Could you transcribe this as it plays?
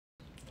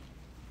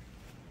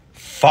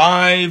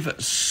5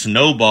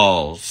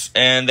 snowballs,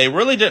 and they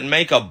really didn't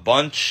make a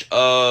bunch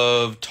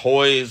of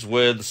toys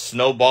with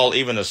Snowball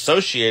even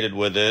associated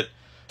with it,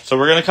 so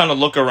we're going to kind of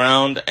look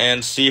around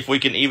and see if we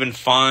can even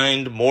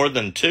find more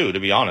than 2, to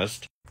be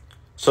honest.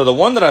 So the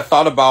one that I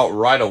thought about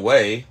right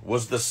away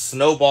was the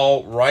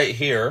Snowball right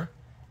here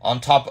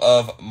on top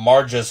of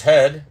Marge's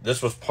head.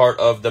 This was part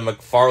of the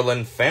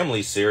McFarlane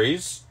family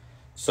series,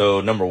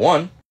 so number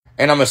 1.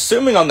 And I'm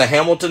assuming on the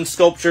Hamilton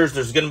sculptures,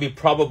 there's going to be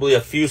probably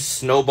a few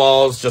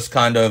snowballs just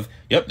kind of,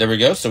 yep, there we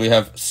go. So we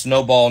have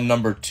snowball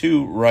number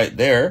 2 right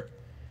there.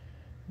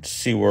 Let's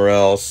see where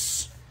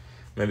else.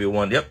 Maybe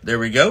 1, yep, there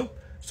we go.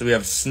 So we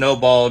have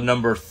snowball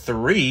number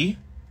 3.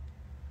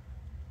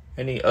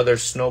 Any other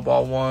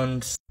snowball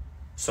ones?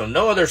 So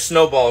no other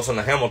snowballs on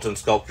the Hamilton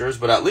sculptures,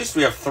 but at least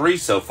we have 3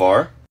 so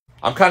far.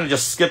 I'm kind of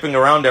just skipping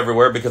around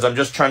everywhere because I'm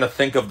just trying to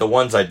think of the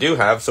ones I do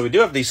have. So we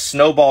do have these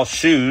snowball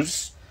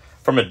shoes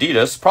from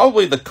Adidas,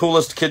 probably the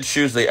coolest kids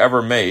shoes they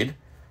ever made.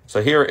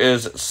 So here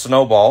is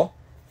Snowball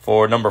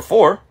for number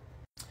 4.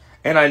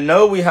 And I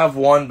know we have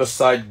one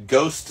beside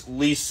Ghost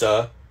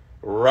Lisa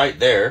right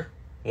there.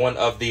 One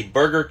of the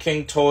Burger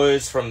King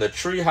toys from the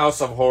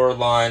Treehouse of Horror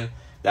line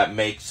that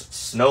makes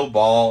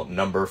Snowball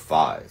number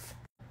 5.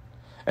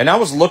 And I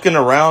was looking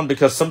around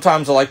because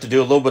sometimes I like to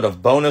do a little bit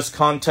of bonus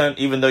content,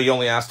 even though you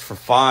only asked for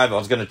 5. I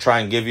was going to try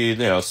and give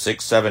you,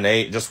 6, 7,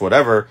 8, just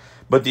whatever.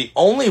 But the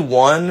only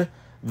one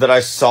that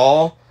I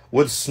saw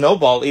with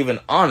Snowball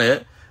even on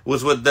it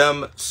was with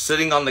them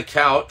sitting on the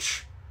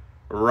couch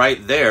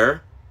right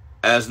there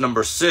as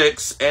number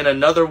 6, and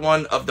another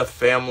one of the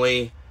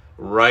family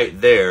right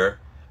there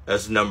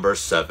as number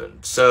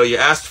 7. So you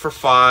asked for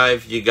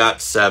 5, you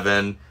got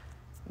 7.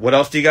 What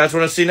else do you guys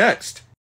want to see next?